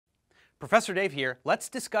Professor Dave here. Let's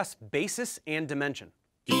discuss basis and dimension.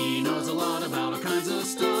 He knows a lot about all kinds of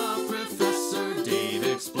stuff. Professor Dave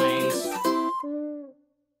explains.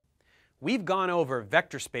 We've gone over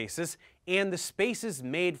vector spaces and the spaces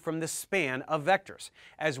made from the span of vectors,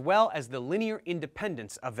 as well as the linear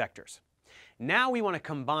independence of vectors. Now we want to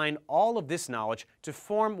combine all of this knowledge to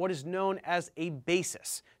form what is known as a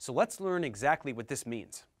basis. So let's learn exactly what this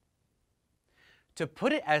means. To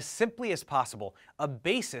put it as simply as possible, a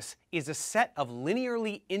basis is a set of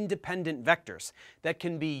linearly independent vectors that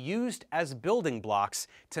can be used as building blocks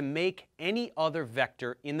to make any other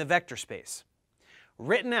vector in the vector space.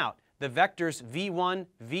 Written out, the vectors v1,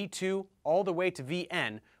 v2, all the way to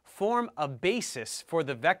vn form a basis for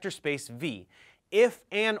the vector space V if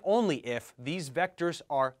and only if these vectors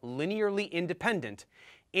are linearly independent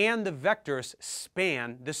and the vectors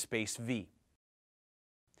span the space V.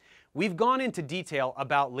 We've gone into detail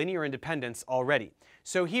about linear independence already,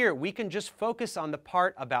 so here we can just focus on the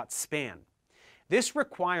part about span. This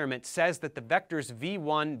requirement says that the vectors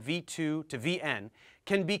v1, v2 to vn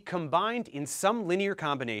can be combined in some linear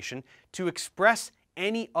combination to express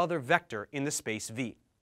any other vector in the space V.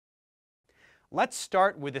 Let's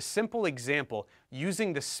start with a simple example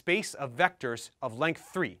using the space of vectors of length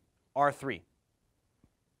 3, R3.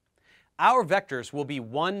 Our vectors will be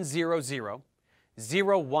 1, 0, 0,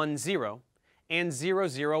 0, 1, 0, and 0,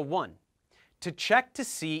 0, 1. To check to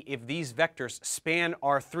see if these vectors span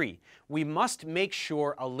R3, we must make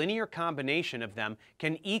sure a linear combination of them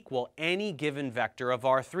can equal any given vector of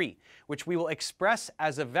R3, which we will express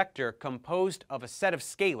as a vector composed of a set of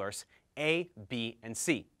scalars A, B, and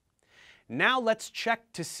C. Now let's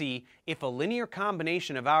check to see if a linear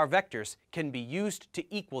combination of our vectors can be used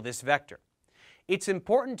to equal this vector. It's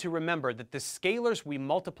important to remember that the scalars we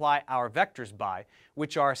multiply our vectors by,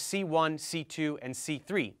 which are C1, C2, and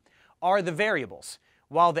C3, are the variables,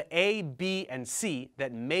 while the A, B, and C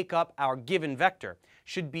that make up our given vector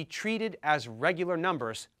should be treated as regular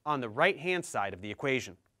numbers on the right-hand side of the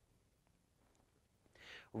equation.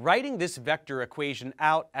 Writing this vector equation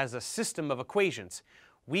out as a system of equations,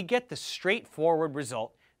 we get the straightforward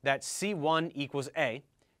result that C1 equals A,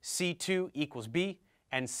 C2 equals B,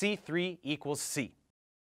 and C3 equals C.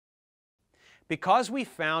 Because we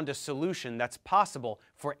found a solution that's possible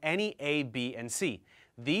for any A, B, and C,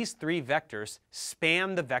 these three vectors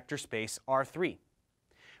span the vector space R3.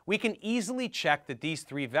 We can easily check that these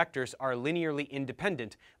three vectors are linearly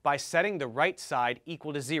independent by setting the right side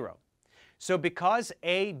equal to 0. So because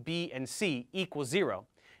A, B, and C equal 0,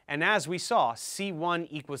 and as we saw, C1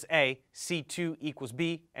 equals A, C2 equals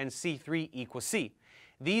B, and C3 equals C,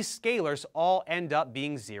 these scalars all end up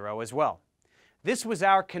being 0 as well. This was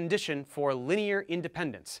our condition for linear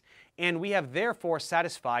independence, and we have therefore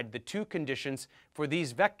satisfied the two conditions for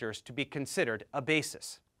these vectors to be considered a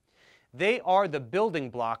basis. They are the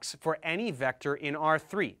building blocks for any vector in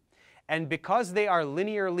R3, and because they are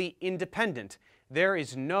linearly independent, there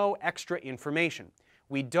is no extra information.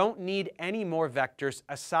 We don't need any more vectors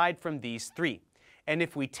aside from these three, and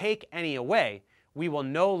if we take any away, we will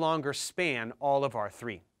no longer span all of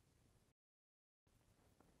R3.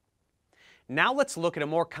 Now let's look at a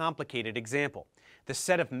more complicated example, the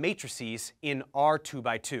set of matrices in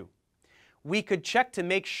R2x2. We could check to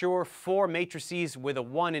make sure 4 matrices with a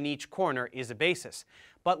 1 in each corner is a basis,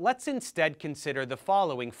 but let's instead consider the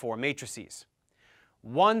following 4 matrices.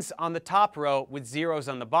 1s on the top row with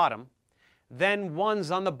 0s on the bottom, then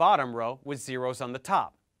 1s on the bottom row with 0s on the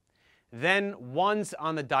top, then 1s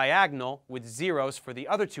on the diagonal with 0s for the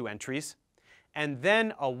other 2 entries, and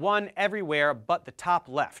then a 1 everywhere but the top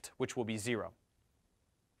left, which will be 0.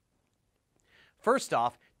 First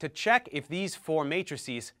off, to check if these 4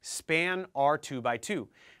 matrices span R2x2,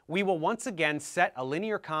 we will once again set a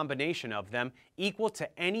linear combination of them equal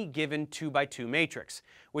to any given 2x2 matrix,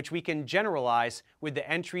 which we can generalize with the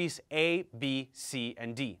entries A, B, C,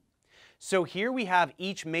 and D. So here we have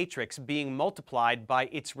each matrix being multiplied by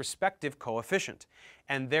its respective coefficient,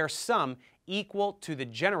 and their sum equal to the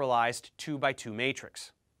generalized 2x2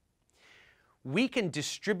 matrix. We can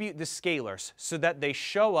distribute the scalars so that they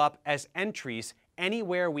show up as entries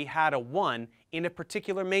anywhere we had a 1 in a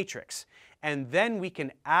particular matrix, and then we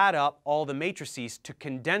can add up all the matrices to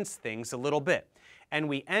condense things a little bit, and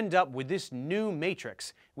we end up with this new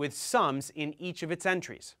matrix with sums in each of its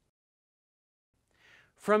entries.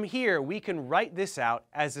 From here, we can write this out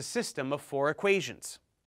as a system of 4 equations.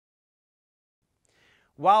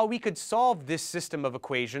 While we could solve this system of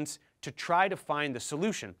equations to try to find the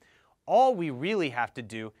solution, all we really have to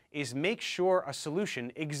do is make sure a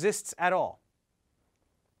solution exists at all.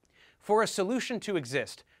 For a solution to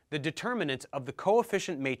exist, the determinant of the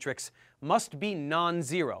coefficient matrix must be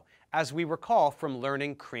non-zero, as we recall from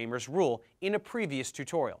learning Cramer's rule in a previous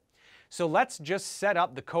tutorial. So let's just set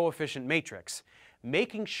up the coefficient matrix,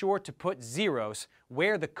 making sure to put zeros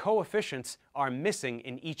where the coefficients are missing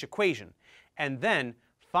in each equation, and then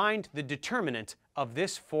find the determinant of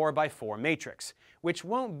this 4x4 matrix, which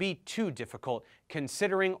won't be too difficult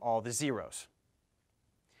considering all the zeros.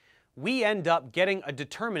 We end up getting a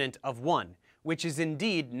determinant of 1, which is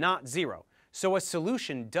indeed not 0, so a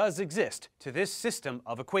solution does exist to this system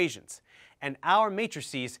of equations, and our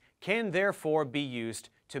matrices can therefore be used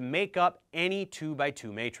to make up any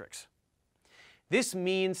 2x2 matrix. This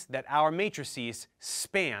means that our matrices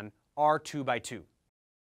span our 2x2.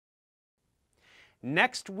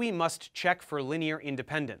 Next, we must check for linear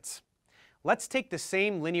independence. Let's take the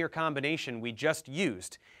same linear combination we just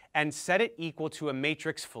used and set it equal to a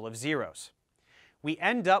matrix full of zeros. We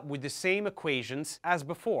end up with the same equations as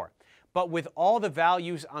before, but with all the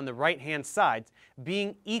values on the right-hand side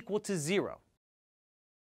being equal to 0.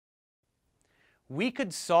 We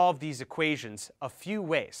could solve these equations a few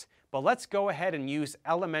ways, but let's go ahead and use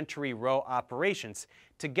elementary row operations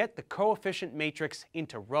to get the coefficient matrix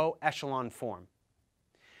into row echelon form.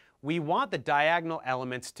 We want the diagonal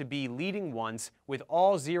elements to be leading ones with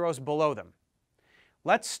all zeros below them.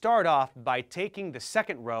 Let's start off by taking the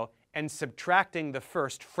second row and subtracting the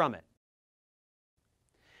first from it.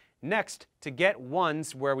 Next, to get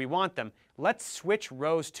ones where we want them, let's switch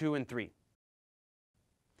rows 2 and 3.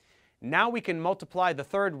 Now we can multiply the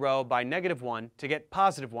third row by -1 to get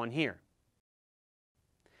 +1 here.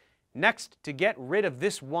 Next, to get rid of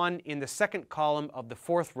this 1 in the second column of the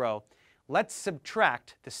fourth row, let's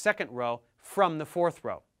subtract the second row from the fourth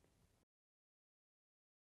row.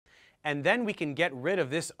 And then we can get rid of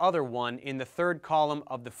this other 1 in the third column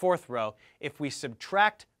of the fourth row if we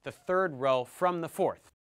subtract the third row from the fourth.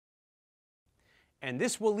 And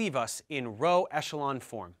this will leave us in row echelon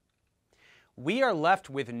form. We are left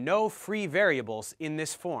with no free variables in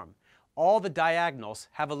this form. All the diagonals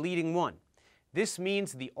have a leading 1. This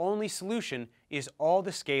means the only solution is all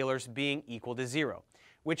the scalars being equal to 0,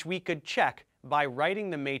 which we could check by writing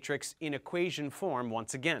the matrix in equation form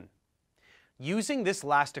once again. Using this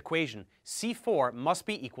last equation, C4 must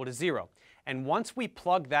be equal to 0, and once we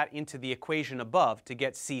plug that into the equation above to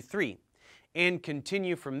get C3, and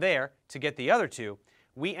continue from there to get the other two,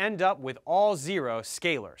 we end up with all 0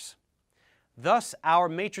 scalars. Thus, our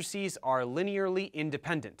matrices are linearly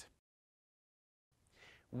independent.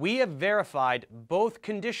 We have verified both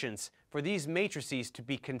conditions for these matrices to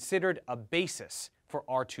be considered a basis for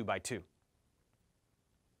our 2x2.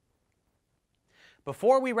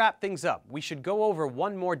 Before we wrap things up, we should go over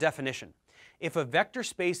one more definition. If a vector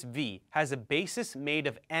space V has a basis made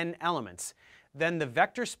of n elements, then the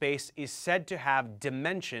vector space is said to have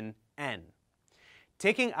dimension n.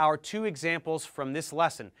 Taking our 2 examples from this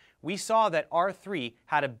lesson, we saw that R3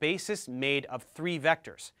 had a basis made of 3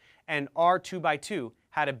 vectors, and R2x2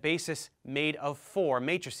 had a basis made of 4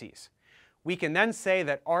 matrices. We can then say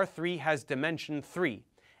that R3 has dimension 3,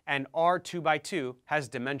 and R2x2 has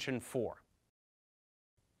dimension 4.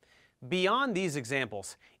 Beyond these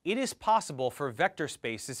examples, it is possible for vector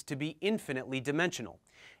spaces to be infinitely dimensional,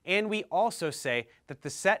 and we also say that the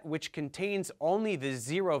set which contains only the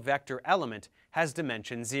 0 vector element has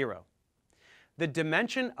dimension 0. The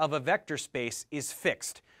dimension of a vector space is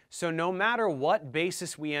fixed, so no matter what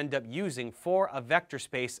basis we end up using for a vector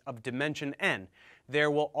space of dimension n, there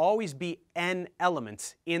will always be n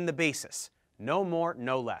elements in the basis, no more,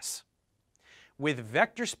 no less. With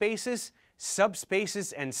vector spaces,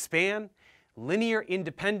 subspaces and span, linear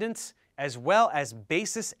independence, as well as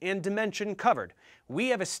basis and dimension covered, we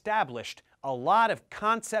have established a lot of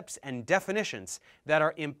concepts and definitions that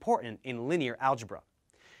are important in linear algebra.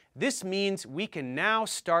 This means we can now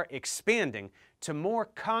start expanding to more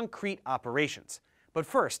concrete operations. But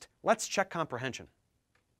first, let's check comprehension.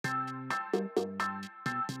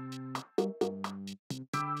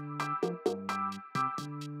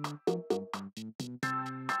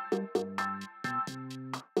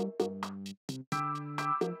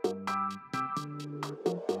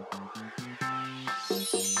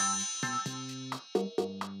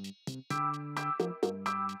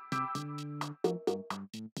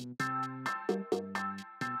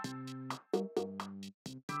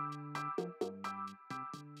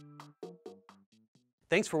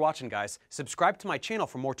 Thanks for watching, guys. Subscribe to my channel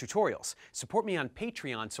for more tutorials. Support me on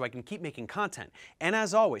Patreon so I can keep making content. And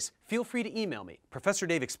as always, feel free to email me,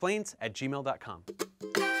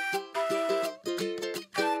 ProfessorDaveExplains@gmail.com.